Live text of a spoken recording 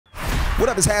What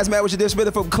up, it's HazMatt with your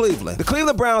Dishin from Cleveland. The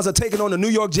Cleveland Browns are taking on the New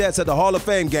York Jets at the Hall of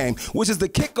Fame game, which is the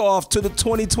kickoff to the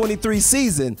 2023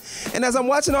 season. And as I'm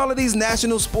watching all of these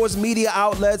national sports media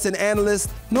outlets and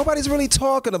analysts, nobody's really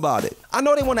talking about it. I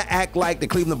know they want to act like the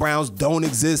Cleveland Browns don't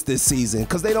exist this season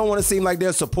because they don't want to seem like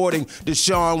they're supporting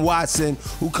Deshaun Watson,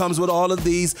 who comes with all of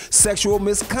these sexual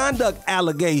misconduct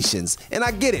allegations. And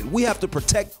I get it. We have to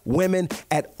protect women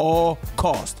at all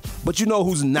costs. But you know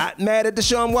who's not mad at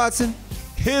Deshaun Watson?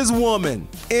 His woman,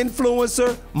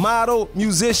 influencer, model,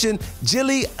 musician,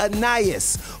 Jilly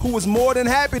Anais, who was more than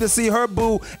happy to see her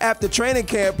boo after training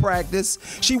camp practice.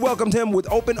 She welcomed him with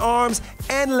open arms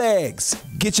and legs.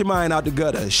 Get your mind out the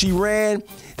gutter. She ran,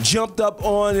 jumped up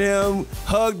on him,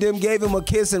 hugged him, gave him a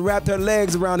kiss, and wrapped her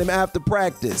legs around him after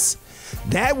practice.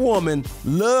 That woman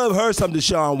loved her some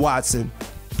Deshaun Watson,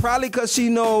 probably because she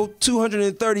know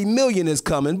 $230 million is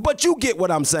coming, but you get what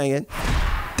I'm saying.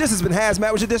 This has been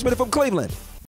HazMatt with your Dishin from Cleveland.